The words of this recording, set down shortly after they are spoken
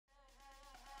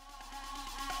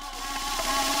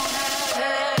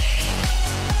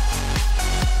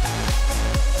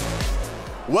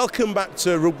Welcome back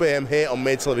to Rugby AM here on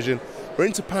Main Television. We're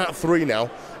into part 3 now,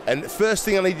 and first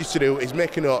thing I need you to do is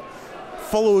make a note.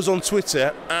 Follow us on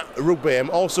Twitter at Rugby AM.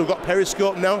 Also got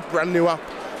Periscope now, brand new app.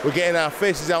 We're getting our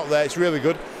faces out there, it's really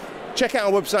good. Check out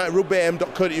our website,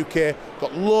 rugbyam.co.uk.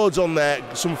 Got loads on there,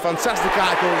 some fantastic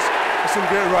articles, some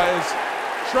great writers.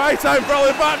 Try time for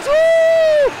Halifax,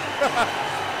 woo!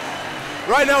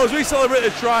 Right now, as we celebrate the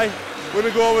try, we're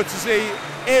going to go over to see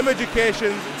AIM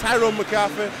Education, Tyrone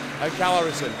McCarthy and Carl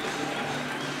Harrison.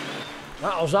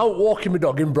 I was out walking my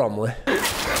dog in Bromley and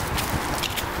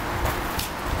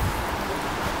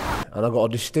I got a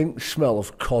distinct smell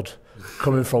of cod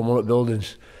coming from one of the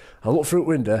buildings. I looked through the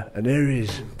window and here he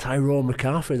is, Tyrone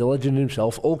McCarthy, the legend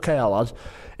himself, old KR lad,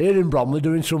 here in Bromley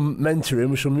doing some mentoring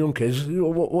with some young kids.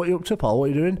 What are you up to, pal? What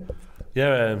are you doing?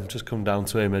 Yeah, just come down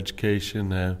to AIM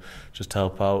Education, just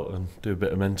help out and do a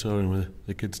bit of mentoring with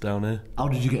the kids down here. How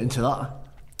did you get into that?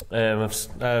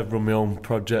 I've run my own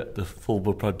project, the Full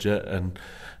Blood Project,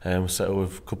 and set up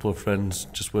with a couple of friends,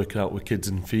 just working out with kids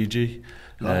in Fiji,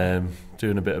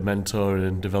 doing a bit of mentoring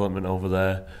and development over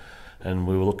there, and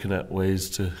we were looking at ways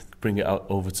to bring it out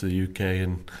over to the UK,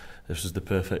 and this was the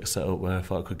perfect setup where I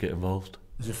thought I could get involved.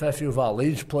 There's a fair few of our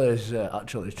Leeds players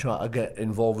actually trying to get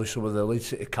involved with some of the Leeds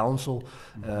City Council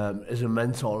as a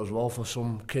mentor as well for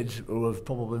some kids who have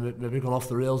probably maybe gone off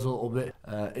the rails a little bit.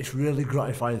 It's really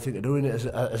gratifying thing to doing it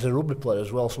as a rugby player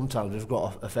as well. Sometimes we've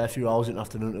got a fair few hours in the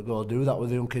afternoon to go do that with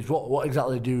the young kids. What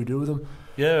exactly do you do with them?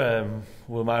 Yeah,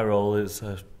 well, my role is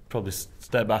probably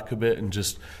step back a bit and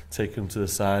just take them to the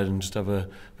side and just have a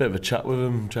bit of a chat with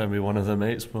them, try and be one of their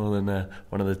mates more than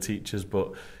one of the teachers.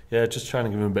 But yeah, just trying to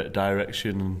give them a bit of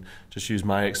direction and just use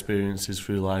my experiences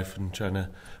through life and trying to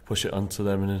push it onto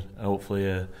them and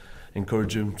hopefully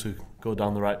encourage them to go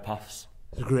down the right paths.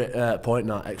 It's a great point,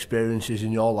 that experiences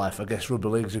in your life. I guess rugby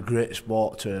league's a great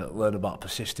sport to learn about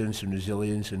persistence and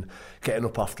resilience and getting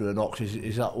up after a knock.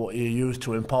 Is that what you use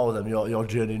to empower them, your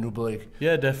journey in rugby league?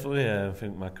 Yeah, definitely. I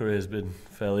think my career's been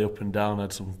fairly up and down. I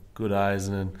had some good highs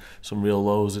and then some real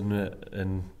lows in it,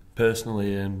 and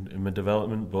personally in my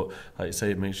development, but like you say,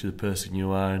 it makes you the person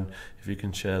you are, and if you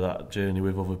can share that journey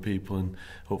with other people and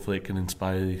hopefully it can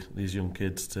inspire these young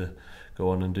kids to go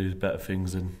on and do better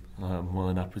things, and I'm more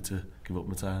than happy to give up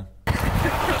my time.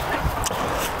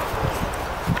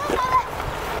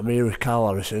 I'm here with Carl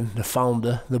Harrison, the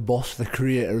founder, the boss, the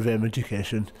creator of AIM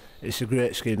Education. It's a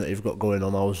great scheme that you've got going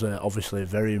on. I was obviously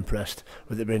very impressed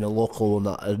with it being a local one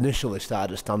that initially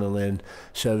started at Stanley and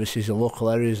services in local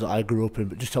areas that I grew up in.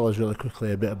 But just tell us really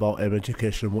quickly a bit about AIM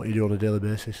Education and what you do on a daily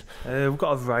basis. We've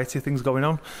got a variety of things going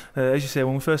on. As you say,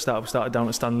 when we first started, we started down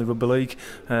at Stanley Rugby League.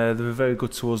 They were very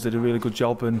good to us, did a really good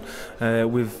job, and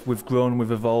we've grown,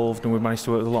 we've evolved, and we've managed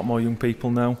to work with a lot more young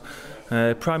people now.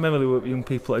 Primarily with young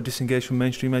people that are disengaged from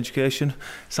mainstream education.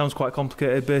 Sounds quite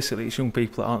complicated. Basically, it's young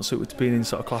people that aren't suited to being in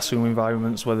sort of classroom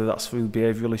environments, whether that's through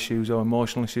behavioural issues or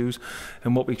emotional issues.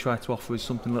 And what we try to offer is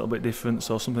something a little bit different,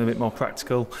 so something a bit more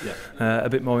practical, a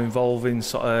bit more involving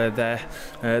sort of their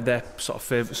sort of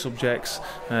favourite subjects,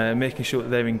 making sure that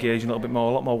they're engaged a little bit more,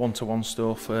 a lot more one-to-one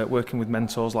stuff, working with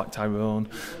mentors like Tyrone,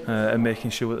 and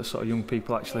making sure that sort of young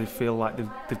people actually feel like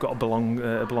they've got a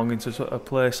belonging to sort of a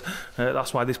place.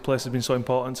 That's why this place has been so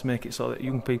important, to make it so that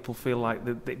young people feel like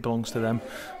that it belongs to them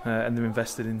and they're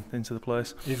invested into the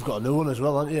place. You've got a new one as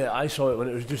well, haven't you? I saw it when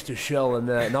it was just a shell, and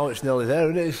now it's nearly there,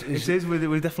 isn't it? It is.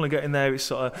 We're definitely getting there. It's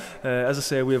sort of, as I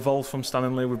say, we evolved from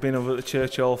Stanley. We've been over at the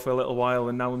Church Hall for a little while,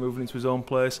 and now we're moving into his own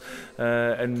place.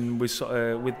 And we sort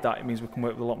of, with that, it means we can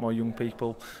work with a lot more young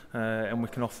people, and we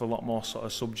can offer a lot more sort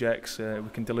of subjects. We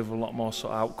can deliver a lot more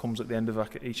sort of outcomes at the end of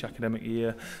each academic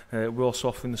year. We're also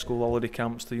offering the school holiday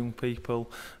camps to young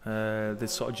people. The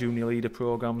sort of junior leader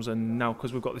programs, and now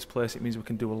because we've got this place, it means we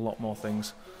can do a lot more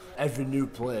things. Every new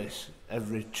place,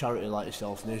 every charity like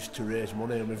yourself needs to raise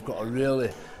money, and we've got a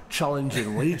really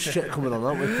challenging Leeds check coming on,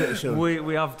 haven't we, pretty soon?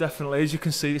 We have definitely. As you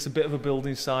can see, it's a bit of a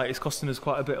building site. It's costing us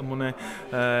quite a bit of money.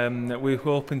 We're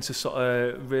hoping to sort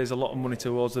of raise a lot of money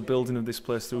towards the building of this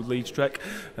place through Leeds Trek.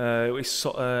 It's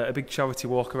sort of a big charity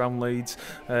walk around Leeds.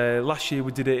 Last year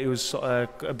we did it. It was sort of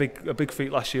a big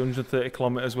feat last year, 130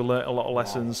 kilometres. We learnt a lot of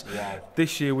lessons. Wow.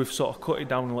 This year we've sort of cut it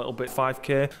down a little bit,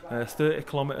 5k, 30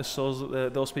 kilometres, so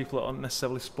those people that aren't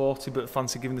necessarily sporty but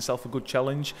fancy giving themselves a good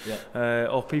challenge,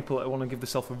 or people that want to give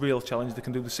themselves a real challenge, they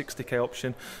can do the 60k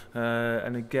option,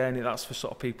 and again that's for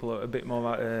sort of people that are a bit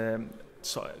more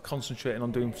sort of concentrating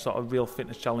on doing sort of real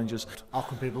fitness challenges. How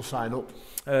can people sign up?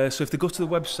 So if they go to the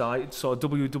website, so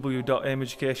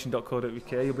www.aimeducation.co.uk, you'll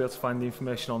be able to find the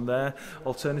information on there.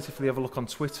 Alternatively, have a look on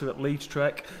Twitter at Leeds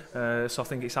Trek. So I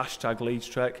think it's hashtag Leeds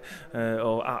Trek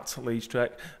or at Leeds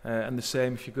Trek. And the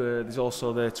same if you go. There's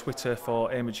also the Twitter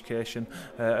for Aim Education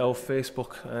or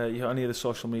Facebook. Any of the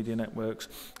social media networks,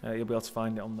 you'll be able to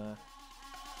find it on there.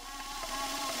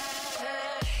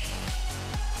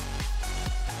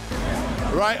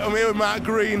 Right, I'm here with Mark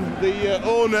Green, the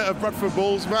owner of Bradford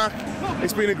Bulls. Mark,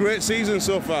 it's been a great season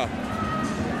so far.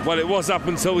 Well, it was up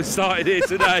until we started here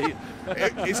today.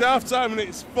 It's half time and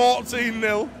it's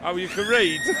 14-0. Oh, you can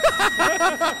read.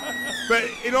 But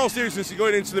in all seriousness, you're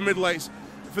going into the middle eights.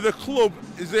 For the club,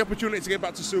 is the opportunity to get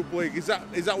back to Super League? Is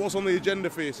that what's on the agenda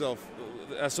for yourself?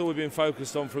 That's all we've been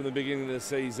focused on from the beginning of the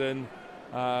season.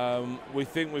 We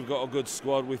think we've got a good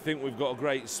squad. We think we've got a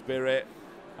great spirit.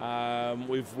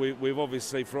 We've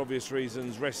obviously, for obvious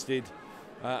reasons, rested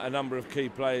a number of key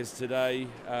players today.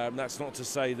 That's not to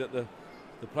say that the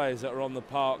players that are on the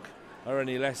park are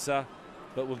any lesser,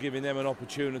 but we're giving them an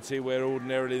opportunity where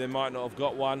ordinarily they might not have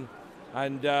got one.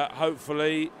 And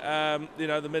hopefully,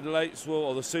 the middle eights will,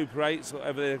 or the Super Eights,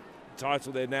 whatever their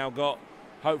title they've now got,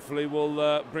 hopefully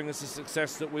will bring us the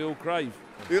success that we all crave.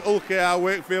 Okay,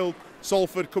 Wakefield,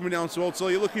 Salford coming down to Old, so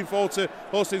you're looking forward to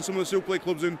hosting some of the Super League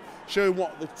clubs and showing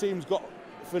what the team's got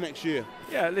for next year?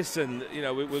 Yeah, listen,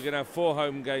 we're going to have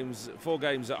 4 games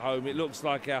at home. It looks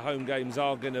like our home games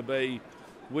are going to be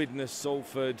Widnes,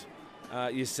 Salford,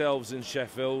 yourselves and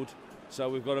Sheffield. So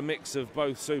we've got a mix of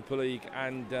both Super League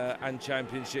and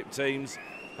Championship teams.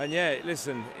 And yeah,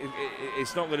 listen,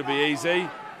 it's not going to be easy,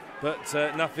 but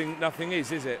nothing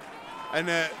is it? And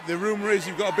the rumour is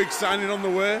you've got a big signing on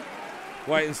the way.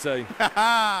 Wait and see.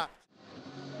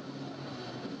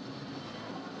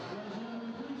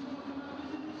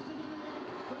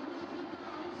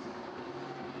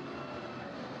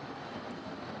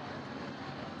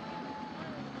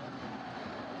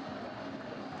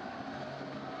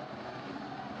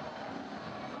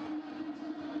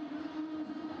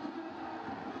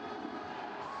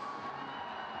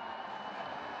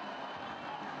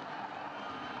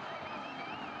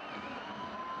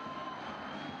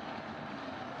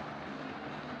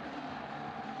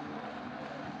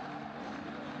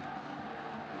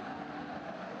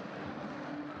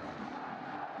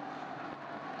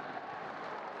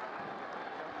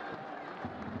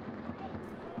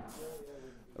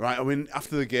 Right, I mean,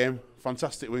 after the game,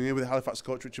 fantastic win here with the Halifax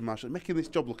coach Richard Marshall. Making this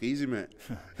job look easy, mate.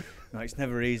 No, it's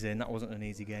never easy, and that wasn't an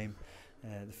easy game.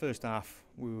 The first half,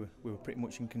 we were pretty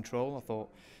much in control. I thought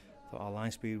our line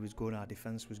speed was good, our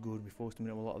defence was good. We forced them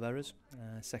into a lot of errors.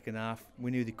 Second half, we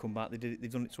knew they'd come back.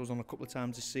 They've done it to us on a couple of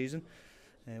times this season,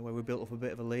 where we built up a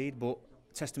bit of a lead. But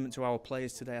testament to our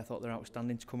players today, I thought they're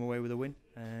outstanding to come away with a win,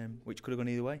 which could have gone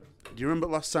either way. Do you remember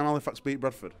last time Halifax beat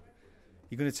Bradford?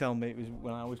 You're going to tell me it was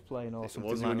when I was playing or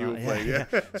something like that? It was when you were playing, yeah.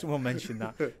 Someone mentioned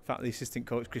that. In fact, the assistant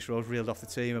coach, Chris Rose, reeled off the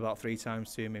team about 3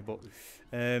 times to me. But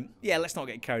yeah, let's not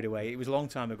get carried away. It was a long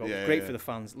time ago. Great for the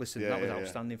fans. Listen, that was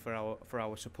outstanding for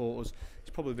our supporters. It's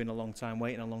probably been a long time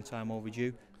waiting, a long time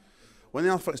overdue. When the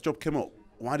Halifax job came up,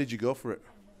 why did you go for it?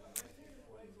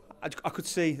 I could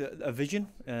see a vision.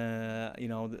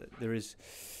 There is.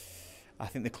 I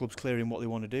think the club's clear in what they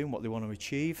want to do and what they want to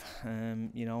achieve.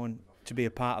 And to be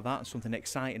a part of that and something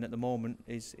exciting at the moment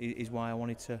is why I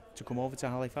wanted to come over to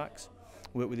Halifax,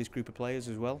 work with this group of players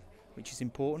as well, which is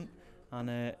important.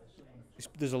 And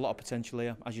there's a lot of potential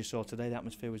here. As you saw today, the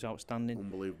atmosphere was outstanding.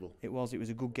 Unbelievable. It was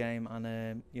a good game, and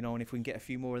and if we can get a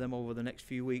few more of them over the next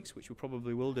few weeks, which we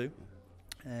probably will do,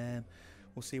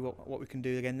 we'll see what we can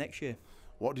do again next year.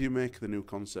 What do you make of the new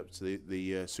concept,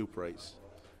 the Super 8s?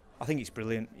 I think it's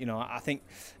brilliant. I think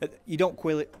you don't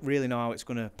really know how it's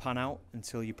going to pan out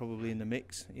until you're probably in the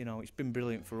mix. It's been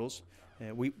brilliant for us.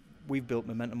 We've built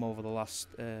momentum over the last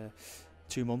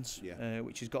 2 months,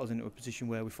 which has got us into a position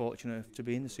where we're fortunate to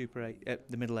be in the Super 8,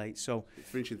 the middle 8. So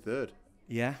finishing third.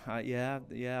 Yeah,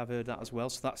 I've heard that as well.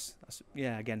 So that's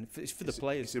again, it's for the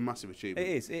players. It's a massive achievement.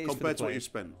 It is compared to what you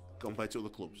spent, compared to other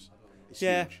clubs. It's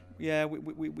huge. Yeah.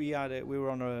 We were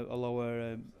on a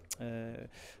lower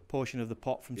portion of the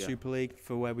pot from Super League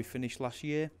for where we finished last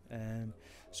year.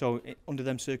 So under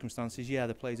them circumstances,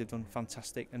 the players have done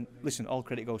fantastic. And listen, all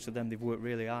credit goes to them. They've worked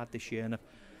really hard this year, and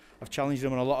I've challenged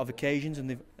them on a lot of occasions, and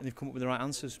they've come up with the right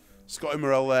answers. Scotty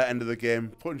Morrell there, end of the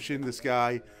game, punching this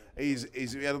guy. We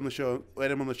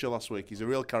had him on the show last week. He's a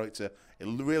real character. He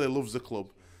really loves the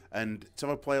club. And to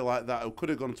have a player like that who could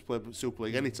have gone to play Super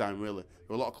League any time, really.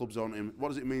 There are a lot of clubs on him. What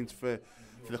does it mean for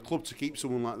the club to keep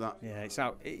someone like that? Yeah, it's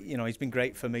out. He's been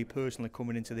great for me personally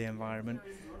coming into the environment.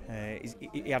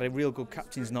 He had a real good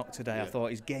captain's knock today. I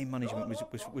thought his game management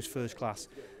was first class.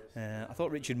 I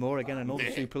thought Richard Moore, again, another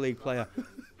Super League player.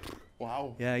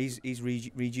 Wow. Yeah, he's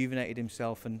rejuvenated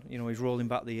himself, and he's rolling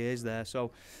back the years there.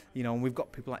 So, and we've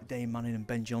got people like Dane Manning and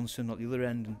Ben Johnson at the other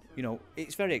end, and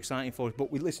it's very exciting for us.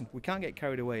 But we can't get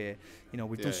carried away here.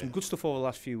 We've done some good stuff over the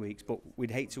last few weeks, but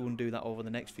we'd hate to undo that over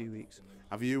the next few weeks.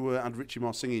 Have you had Richie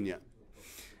Moore singing yet?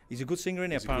 He's a good singer,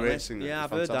 isn't he? He's apparently. A great singer. Yeah,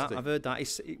 Fantastic. I've heard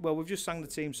that. Well, we've just sang the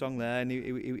team song there, and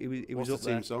he What's was up the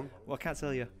team there. song? Well, I can't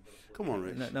tell you. Come on,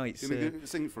 Rich. No, it's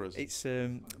sing it for us. It's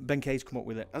Ben Kay's come up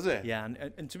with it. Has he? Yeah,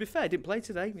 and to be fair, he didn't play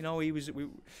today. We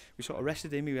sort of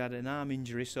rested him. He had an arm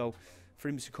injury, so for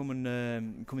him to come in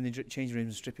the changing room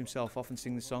and strip himself off and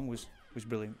sing the song was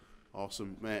brilliant.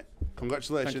 Awesome, mate.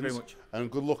 Congratulations. Thank you very much.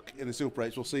 And good luck in the Super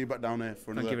 8s. We'll see you back down here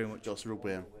for another. Thank you very much. Just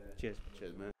Rugby. Cheers.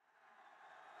 Cheers, mate.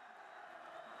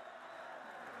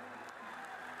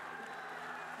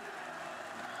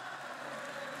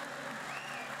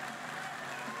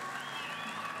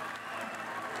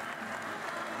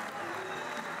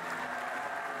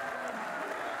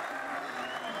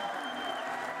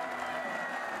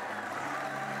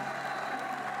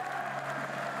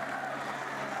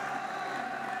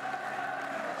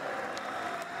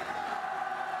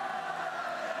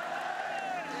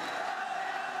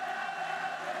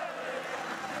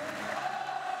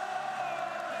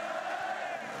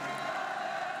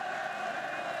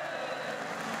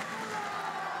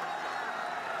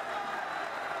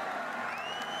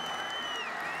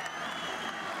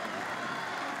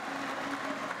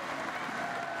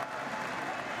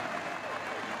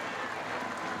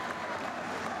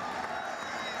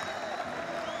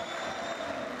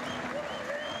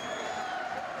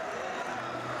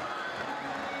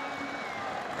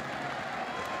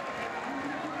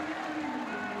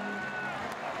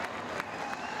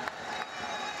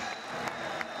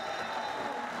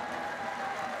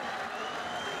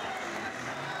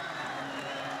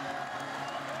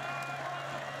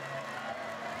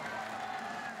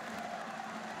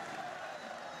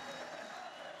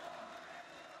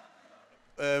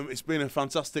 It's been a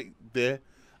fantastic day,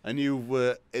 and you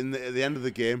were at the end of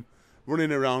the game, running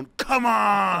around. Come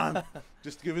on!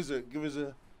 Just give us a.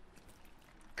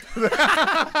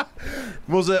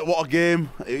 Was it what a game?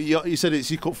 You said it's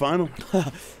your cup final.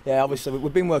 Yeah, obviously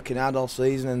we've been working hard all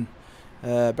season,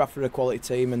 and Bradford are a quality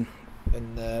team, and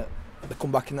they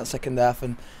come back in that second half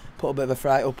and put a bit of a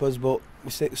fright up us, but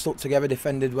we stuck together,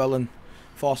 defended well, and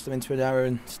forced them into an error.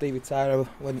 And Stevie Tyra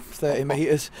went 30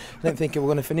 metres. I didn't think we were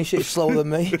going to finish it. He's slower than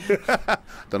me.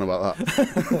 Don't know about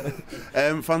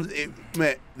that.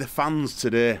 Mate, the fans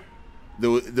today,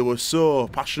 they were so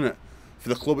passionate for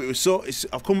the club.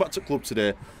 I've come back to the club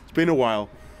today. It's been a while,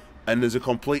 and there's a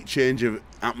complete change of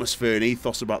atmosphere and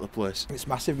ethos about the place. It's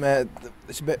massive, mate.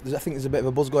 I think there's a bit of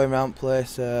a buzz going around the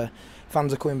place.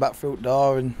 Fans are coming back through the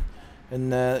door and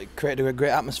created a great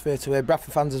atmosphere today.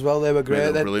 Bradford fans as well, they were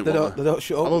great. They don't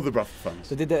shut up. I love the Bradford fans.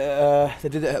 They did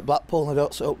it at Blackpool, and they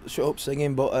don't shut up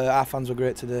singing, but our fans were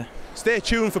great today. Stay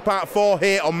tuned for part 4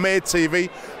 here on Made TV.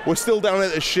 We're still down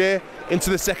at the Shea into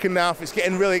the second half. It's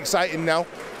getting really exciting now.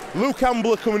 Luke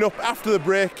Campbell are coming up after the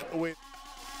break.